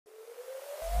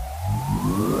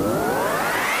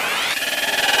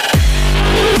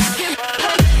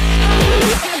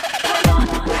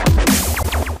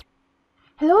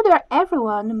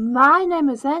everyone, my name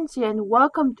is Angie and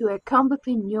welcome to a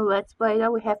completely new Let's Play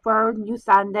that we have for our new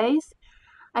Sundays.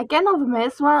 I kind of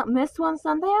missed one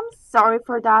Sunday, I'm sorry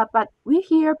for that, but we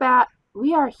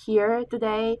are here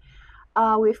today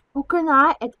with Poker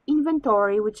Night at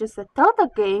Inventory, which is a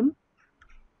Telltale game.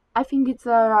 I think it's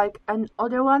like an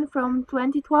older one from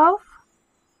 2012,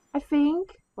 I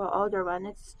think. Well, older one,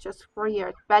 it's just 4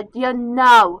 years, but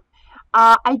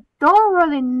I don't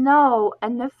really know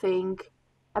anything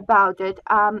about it.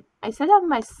 I set up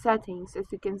my settings, as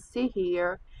you can see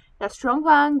here. The strong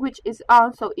language is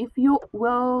on, so if you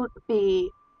will be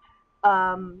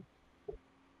um,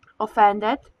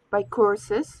 offended by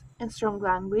courses in strong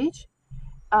language,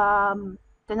 then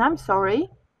I'm sorry.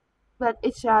 But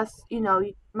it's just,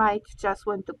 you might just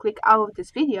want to click out of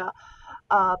this video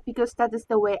because that is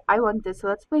the way I want this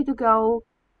Let's Play to go.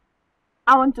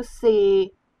 I want to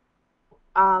see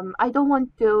I don't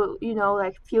want to,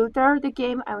 like filter the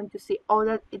game. I want to see all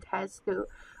that it has to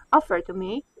offer to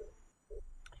me.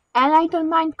 And I don't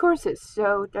mind courses,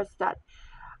 so that's that.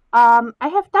 I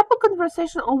have type of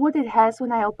conversation on what it has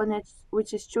when I open it,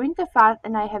 which is chewing the fat,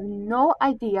 and I have no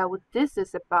idea what this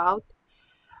is about.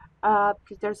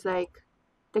 Because there's like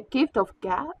the gift of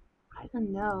gab. I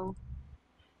don't know.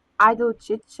 Idle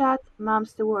chit chat,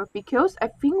 mom's the word. Because I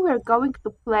think we're going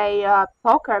to play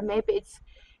poker. Maybe it's,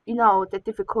 the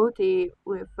difficulty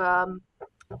with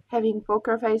having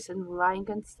poker face and lying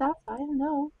and stuff. I don't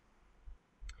know.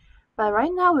 But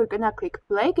right now we're gonna click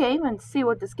play game and see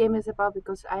what this game is about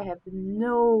because I have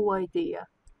no idea.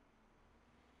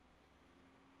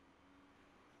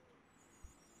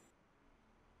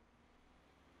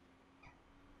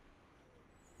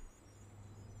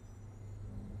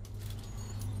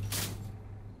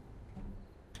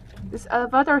 This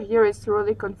elevator here is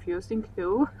really confusing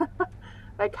too.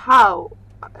 Like how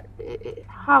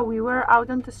we were out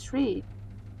on the street.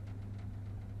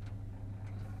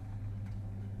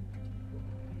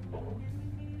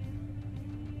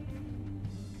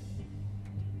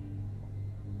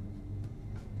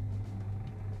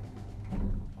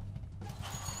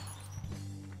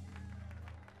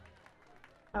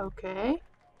 Okay.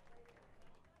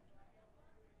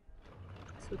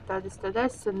 So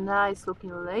that's a nice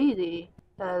looking lady.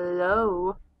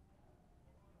 Hello.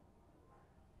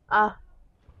 Ah,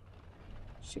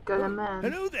 she got a man.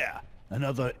 Hello there.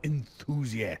 Another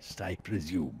enthusiast, I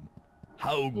presume.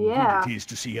 How Yeah. good it is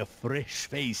to see a fresh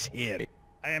face here.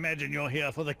 I imagine you're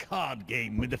here for the card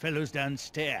game with the fellows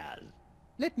downstairs.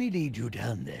 Let me lead you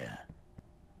down there.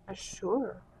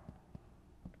 Sure.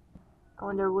 I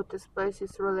wonder what this place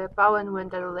is really about and when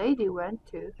the lady went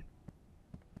to.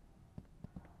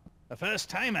 A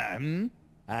first-timer, hmm?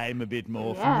 I'm a bit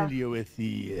more Yeah. familiar with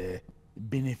the,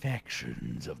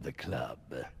 benefactions of the club.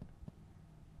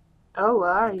 Oh,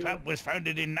 are The you? club was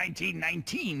founded in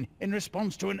 1919 in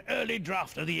response to an early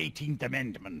draft of the 18th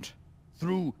Amendment.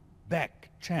 Through back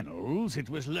channels, it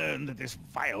was learned that this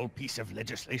vile piece of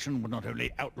legislation would not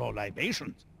only outlaw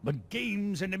libations, but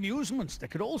games and amusements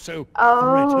that could also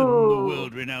threaten the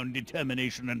world-renowned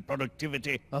determination and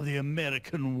productivity of the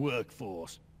American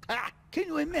workforce. Ah, can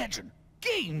you imagine?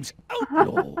 Games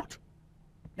outlawed!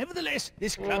 Nevertheless,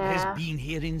 this club has been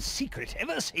here in secret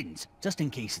ever since, just in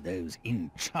case those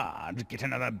in charge get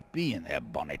another bee in their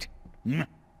bonnet. Hmm?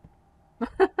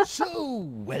 So,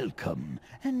 welcome,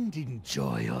 and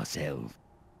enjoy yourself.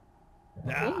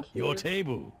 Ah, your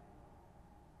table.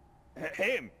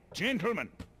 Hey, gentlemen.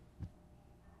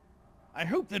 I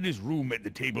hope there is room at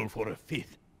the table for a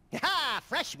fifth. Ha!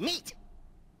 Fresh meat!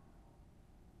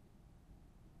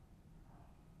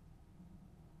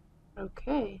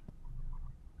 Okay.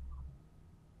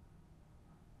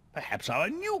 Perhaps our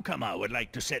newcomer would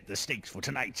like to set the stakes for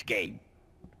tonight's game.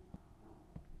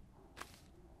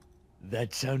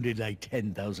 That sounded like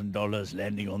 $10,000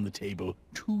 landing on the table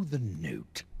to the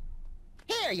note.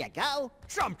 Here you go!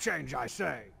 Chump change, I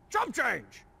say! Chump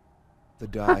change! The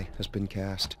die has been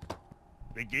cast.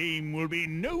 The game will be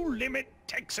No Limit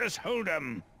Texas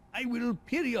Hold'em. I will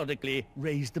periodically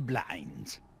raise the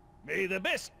blinds. May the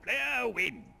best player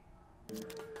win.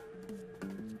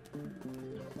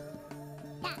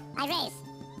 Yeah, I raise.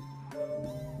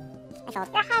 I fold.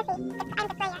 You're happy, but I'm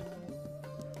the player.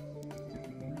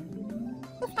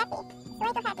 He's happy. He's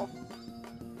way too happy.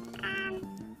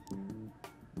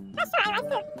 Oh, sure, I raise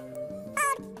too.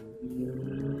 Fold.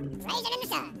 Raise it in the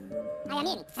sun. I am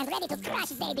in and ready to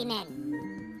crush baby men.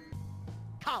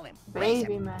 Call him. Raise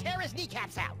Baby him. man. Tear his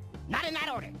kneecaps out. Not in that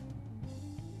order.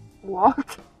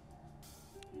 What?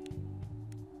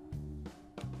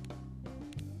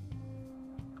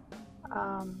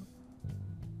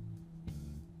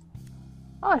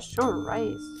 Oh, sure,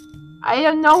 rice. I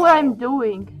don't know what I'm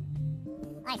doing.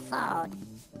 I fold.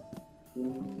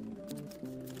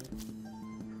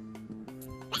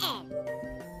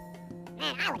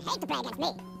 Man, I would hate to play against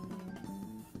me.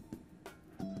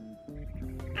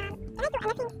 Can I do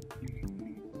anything?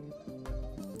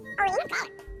 Oh, you call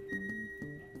it.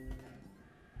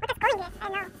 What the scoring is? I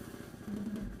don't know.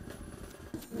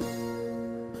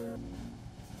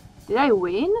 Did I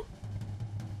win?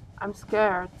 I'm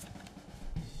scared.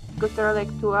 Because there are like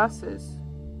 2 asses.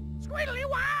 Squiddly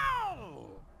wow!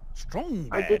 Strong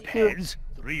Or bad did you- has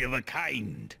 3 of a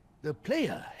kind. The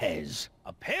player has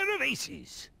a pair of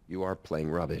aces. You are playing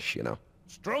rubbish, you know.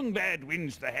 Strong bad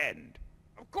wins the hand.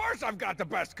 Of course I've got the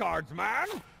best cards, man.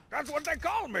 That's what they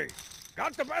call me.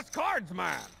 Got the best cards,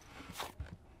 man.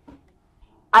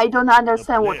 I don't The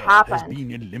understand what player has happened.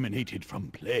 been eliminated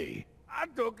from play. I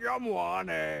took your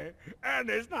money, and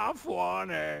it's not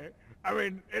funny. I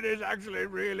mean, it is actually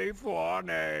really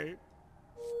funny.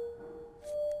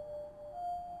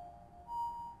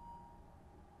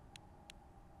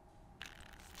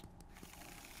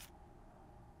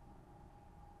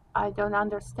 I don't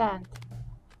understand.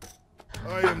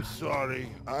 I am sorry.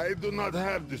 I do not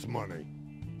have this money.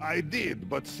 I did,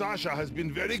 but Sasha has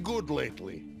been very good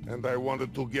lately, and I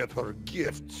wanted to get her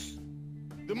gifts.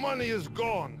 The money is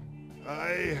gone.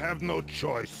 I have no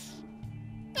choice.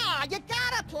 Aw, you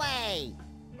gotta play!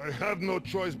 I have no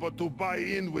choice but to buy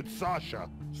in with Sasha,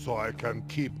 so I can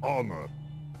keep honor.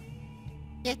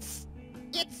 It's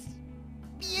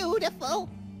beautiful.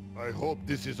 I hope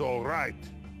this is all right.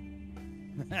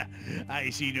 I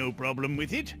see no problem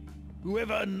with it.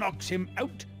 Whoever knocks him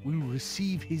out will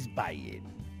receive his buy-in.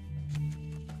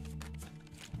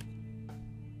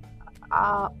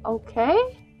 Okay?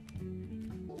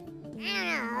 I don't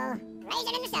know. Raise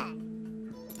it in the sun.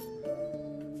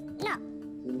 No.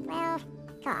 Well,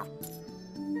 call.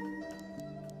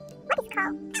 What is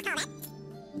call? I'll call that.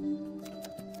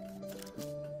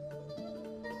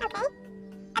 Okay.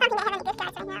 I don't think I have any good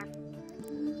cards right now.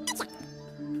 Gotcha.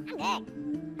 I'm good.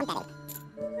 I'm betting.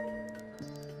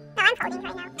 No, I'm folding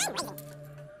right now. I'm raising.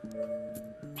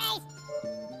 Raise.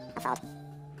 I'll fold.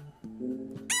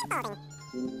 I'm folding.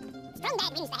 Strong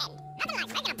bad wins the hand. Nothing like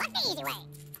breaking a bluff the easy way.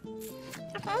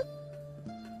 Okay.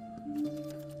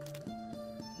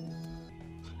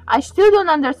 I still don't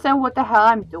understand what the hell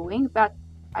I'm doing, but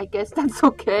I guess that's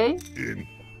okay. In.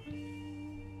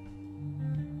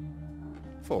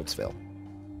 Foldsville.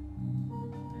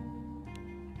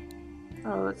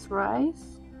 Oh, let's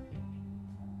rise.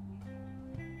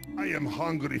 I am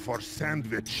hungry for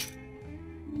sandwich.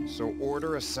 So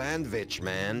order a sandwich,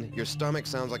 man. Your stomach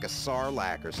sounds like a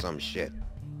sarlacc or some shit.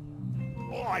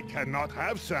 Oh, I cannot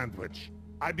have sandwich.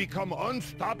 I become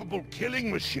unstoppable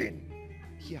killing machine.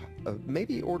 Yeah,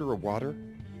 maybe order a water?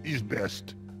 Is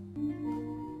best.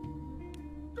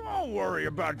 Don't worry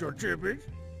about your chippies.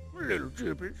 Little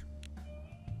chippies.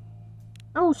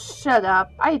 Oh, shut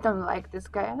up. I don't like this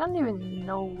guy. I don't even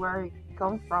know where he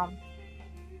come from.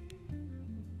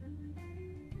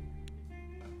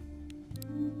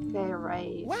 Okay,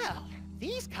 right. Well,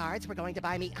 these cards were going to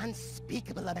buy me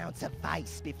unspeakable amounts of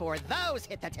vice before those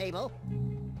hit the table.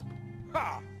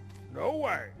 Ha! No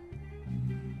way.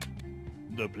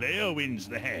 The player wins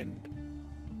the hand.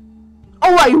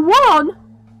 Oh, I won!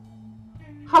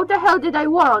 How the hell did I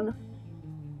won?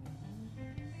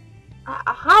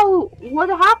 How? What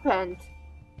happened?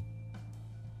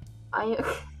 You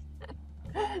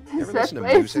ever listen to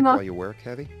music while you work,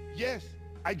 Heavy? Yes,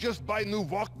 I just buy new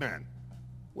Walkman.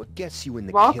 What gets you in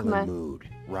the Walkman. killing mood?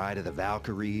 Ride of the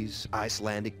Valkyries?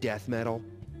 Icelandic death metal?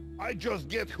 I just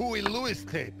get Huey Lewis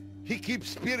tape. He keeps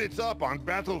spirits up on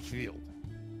battlefield.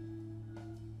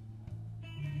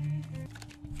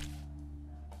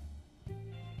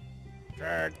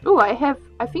 Check. Oh, I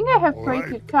think I have pretty Alright,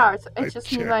 good cards. I I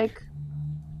just need check. like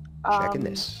Checking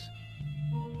this.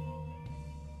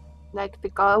 like the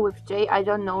guy with J. I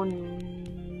don't know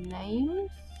names.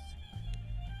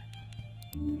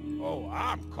 Oh,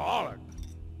 I'm calling.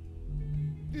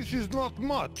 This is not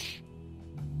much.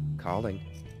 Calling.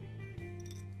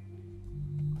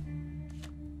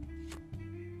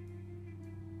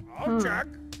 I'll check.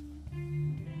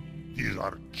 These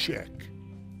are check.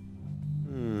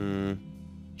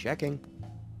 Checking.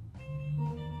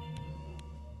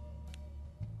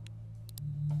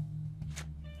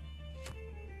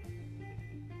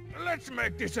 Let's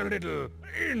make this a little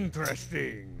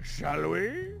interesting, shall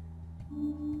we?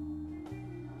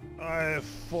 I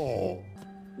fall.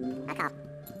 I call.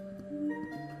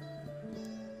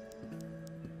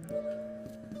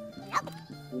 Nope.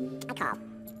 I call.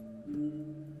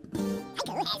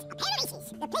 Hiker has a pair of aces.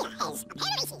 The player has a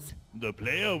pair of aces. The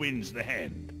player wins the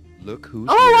hand. Look who's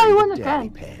Oh, I wearing won the daddy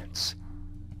again. pants.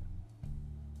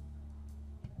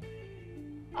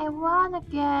 I won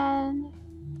again.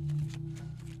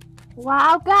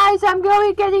 Wow, guys, I'm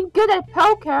getting good at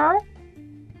poker.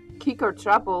 Kick or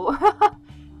trouble.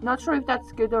 Not sure if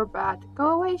that's good or bad.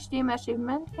 Go away, Steam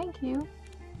achievement. Thank you.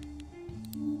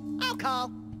 I'll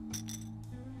call.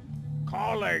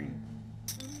 Calling.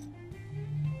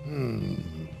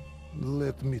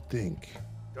 Let me think.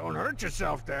 Don't hurt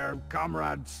yourself there,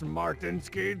 Comrade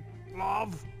Smartinsky,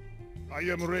 love. I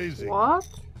am raising. What?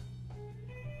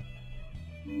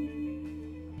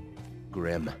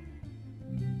 Grim.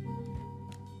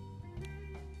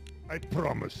 I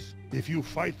promise. If you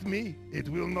fight me, it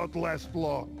will not last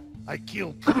long. I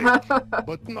kill quick,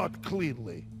 but not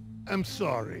cleanly. I'm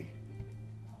sorry.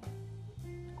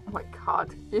 Oh my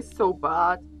god, he's so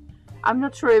bad. I'm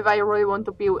not sure if I really want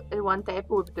to be in one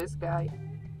table with this guy.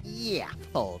 Yeah,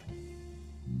 fold.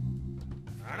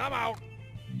 And I'm out.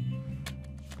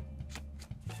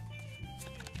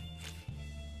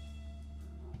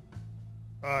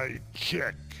 I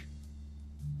check.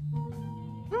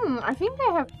 I think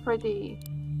I have pretty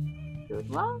good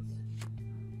ones.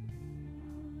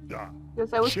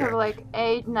 Because I would have Check. like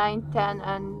 8, 9, 10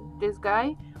 and this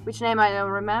guy, which name I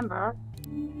don't remember.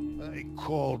 I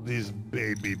call this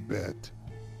baby bet.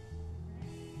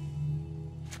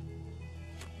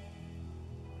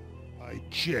 I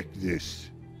check this.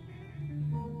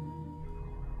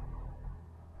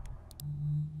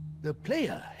 The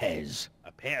player has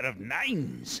a pair of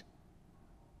 9s.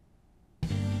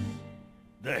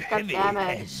 The heavy damn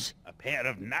it. has a pair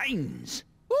of 9s.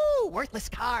 Ooh, worthless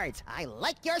cards. I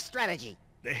like your strategy.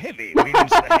 The heavy wins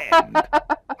the hand.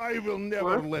 I will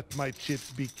never let my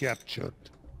chips be captured.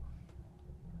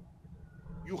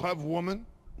 You have woman?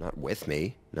 Not with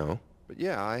me, no. But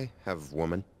yeah, I have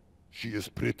woman. She is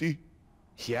pretty.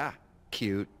 Yeah.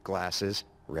 Cute, glasses,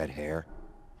 red hair.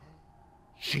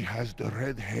 She has the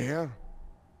red hair.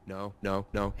 No, no,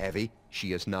 no, Heavy.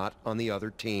 She is not on the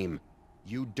other team.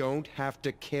 You don't have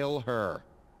to kill her.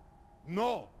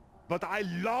 No, but I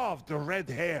love the red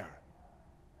hair.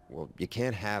 Well, you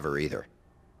can't have her either.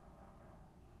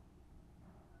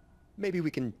 Maybe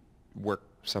we can work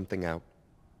something out.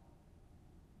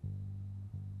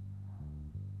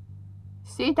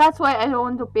 See, that's why I don't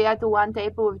want to be at the one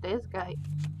table with this guy.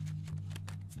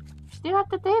 Still at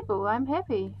the table, I'm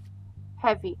happy.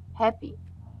 Happy.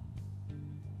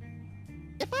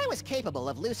 If I was capable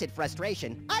of lucid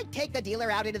frustration, I'd take the dealer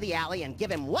out into the alley and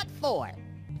give him what for.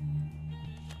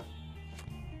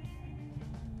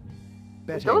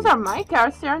 Betting. Those are my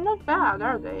cards, they're not bad,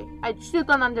 are they? I still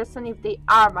don't understand if they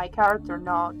are my cards or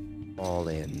not. All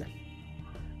in.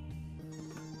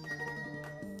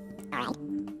 Alright.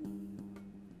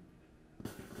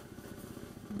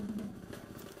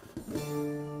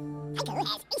 Tycho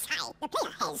has ace high. The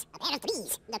player has a pair of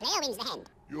threes. The player wins the hand.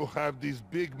 You have these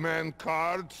big man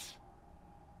cards?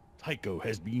 Tycho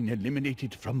has been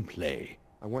eliminated from play.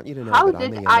 I want you to know How that I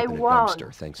did may end I up in a won?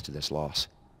 dumpster thanks to this loss.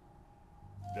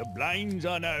 The blinds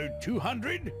are now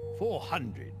 200,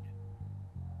 400.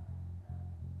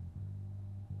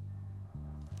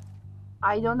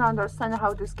 I don't understand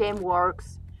how this game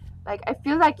works. Like, I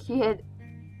feel like he had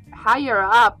higher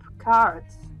up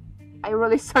cards. I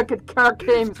really suck at card These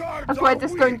games. cards That's why are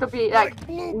it's going to weak, be like like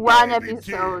blue one baby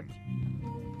episode.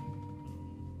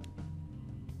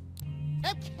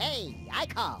 Okay, I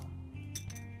call.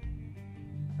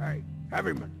 Hey,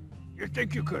 Heavyman, you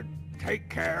think you could take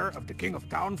care of the King of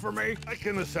Town for me? I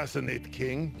can assassinate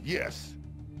King, yes.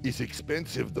 It's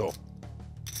expensive though.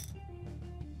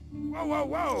 Whoa, whoa,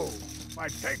 whoa! By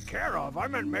take care of, I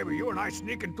meant maybe you and I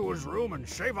sneak into his room and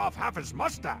shave off half his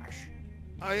mustache.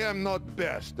 I am not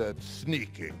best at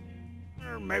sneaking.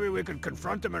 Or maybe we could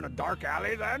confront him in a dark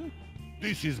alley then?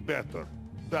 This is better.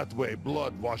 That way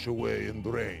blood wash away in the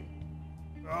rain.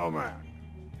 Oh man,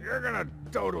 you're gonna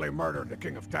totally murder the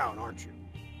King of Town, aren't you?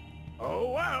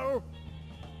 Oh well.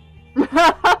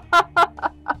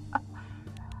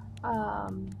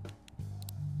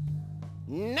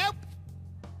 Nope.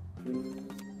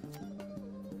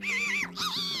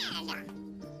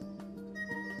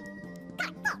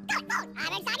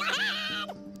 I'm inside your head!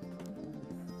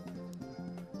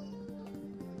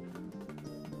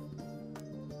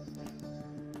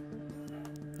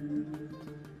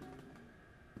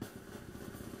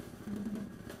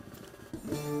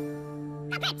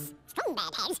 Puppets!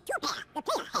 Strongbad has 2 pair. The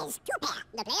player has 2 pair.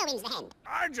 The player wins the hand.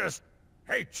 I just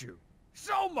hate you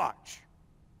so much.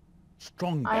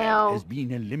 Strongbad know. has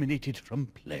been eliminated from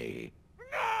play.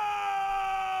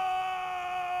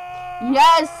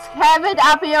 Yes, have it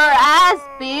up your ass,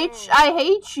 bitch. I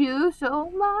hate you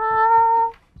so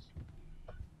much.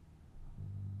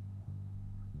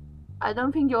 I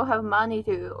don't think you'll have money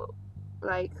to,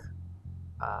 like,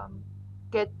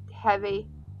 get Heavy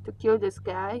to kill this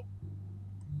guy.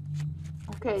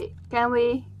 Okay, can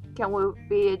we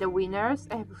be the winners?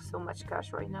 I have so much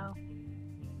cash right now.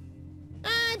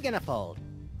 I'm gonna fold.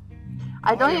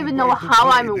 I don't even know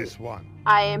how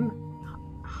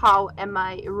how am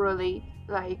I really,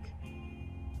 like,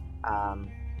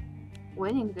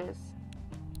 winning this?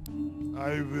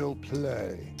 I will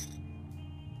play.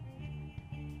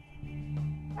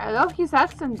 I love his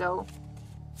accent though.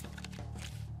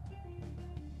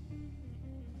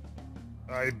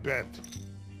 I bet.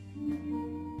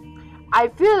 I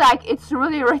feel like it's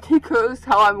really ridiculous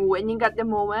how I'm winning at the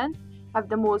moment. Have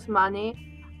the most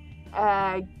money,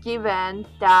 given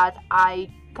that I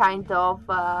kind of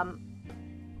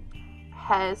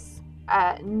has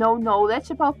no knowledge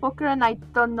about poker and I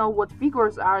don't know what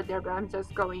figures are there, but I'm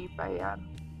just going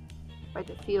by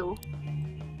the feel.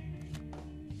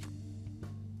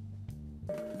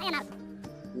 I am out.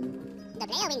 The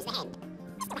player wins the hand.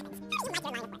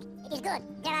 It is good.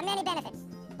 There are many benefits.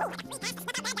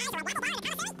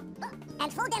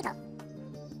 And full dental.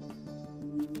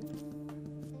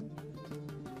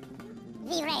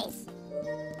 The raise.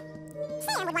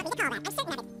 Sam would want me to call that. I'm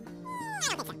certain of it.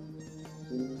 I don't think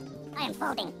so. I am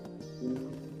folding.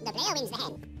 The player wins the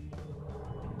hand.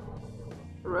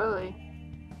 Really?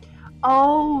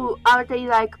 Oh, are they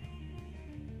like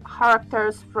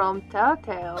characters from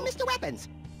Telltale? Well, Mr. Weapons,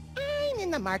 I'm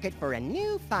in the market for a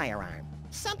new firearm.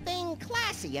 Something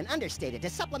classy and understated to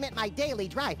supplement my daily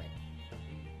driving.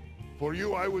 For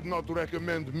you, I would not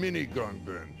recommend minigun,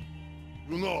 Ben.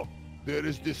 You know, there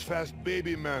is this fast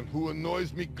baby man who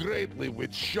annoys me greatly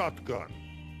with shotgun.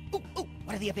 Ooh,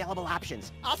 what are the available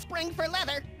options? I'll spring for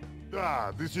leather.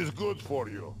 Ah, this is good for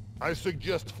you. I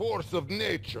suggest force of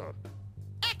nature.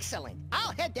 Excellent.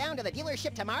 I'll head down to the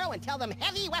dealership tomorrow and tell them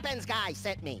Heavy Weapons Guy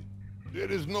sent me.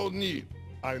 There is no need.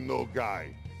 I know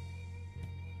Guy.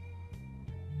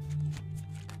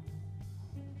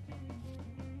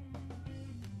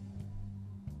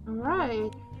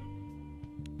 Right.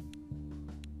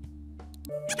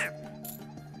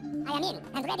 I am in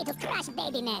and ready to crush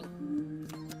baby men.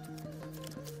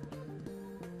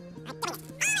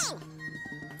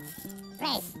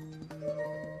 Race.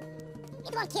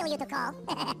 It won't kill you to call.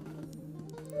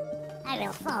 I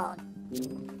will fold.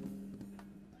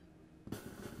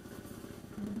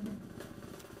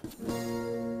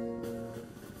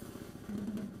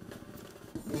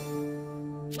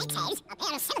 Next has a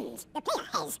pair of sevens. The player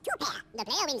has 2 pair. The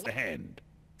player wins The hand.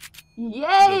 Yay!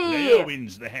 The player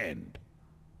wins the hand.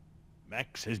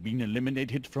 Max has been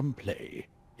eliminated from play.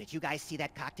 Did you guys see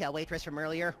that cocktail waitress from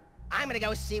earlier? I'm gonna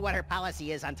go see what her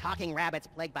policy is on talking rabbits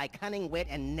plagued by cunning wit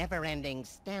and never-ending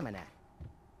stamina.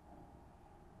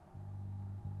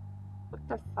 What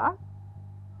the fuck?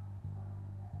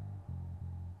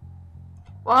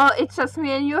 Well, it's just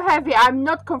me and you, Heavy. I'm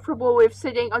not comfortable with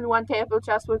sitting on one table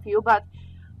just with you, but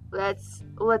let's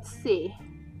see.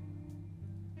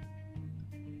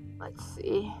 Let's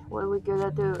see what we're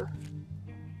gonna do.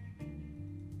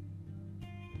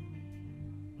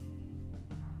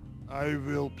 I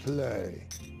will play.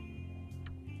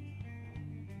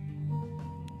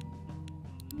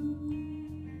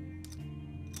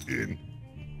 In.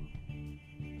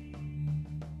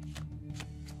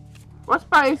 What's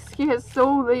price? He has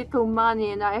so little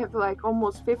money and I have like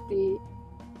almost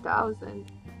 50,000.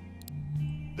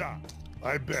 Da,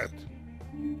 I bet.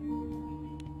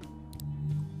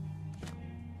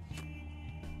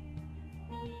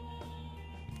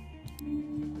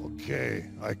 Okay,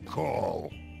 I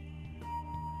call.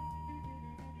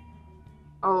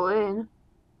 All in.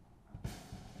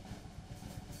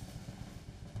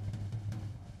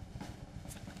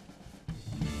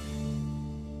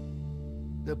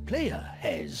 The player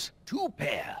has 2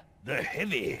 pair. The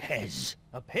heavy has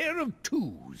a pair of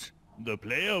 2s. The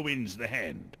player wins the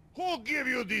hand. Who give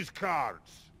you these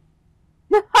cards?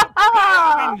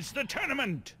 Player wins the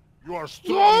tournament. You are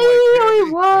strong Yay, like we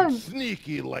Heavy won. and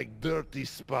sneaky like Dirty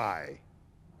Spy.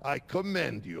 I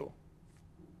commend you.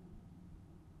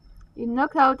 You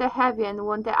knocked out the Heavy and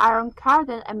won the Iron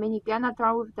Carden, a minigun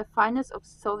adorned with the finest of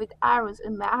Soviet irons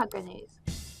and mahoganies.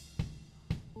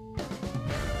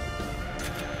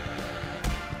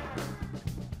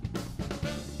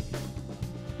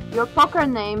 Your poker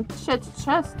name, Chet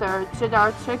Chester,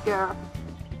 Cheddar Trigger,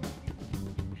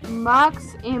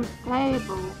 Max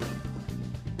Impayable.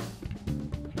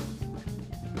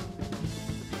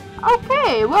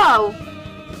 Okay, well,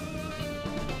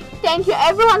 thank you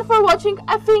everyone for watching.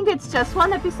 I think it's just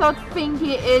one episode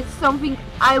thingy. It's something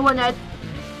I wanted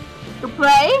to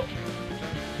play.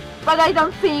 but I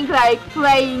don't think like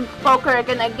playing poker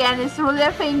again is really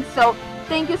a thing. So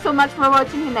thank you so much for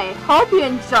watching, and I hope you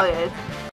enjoy it.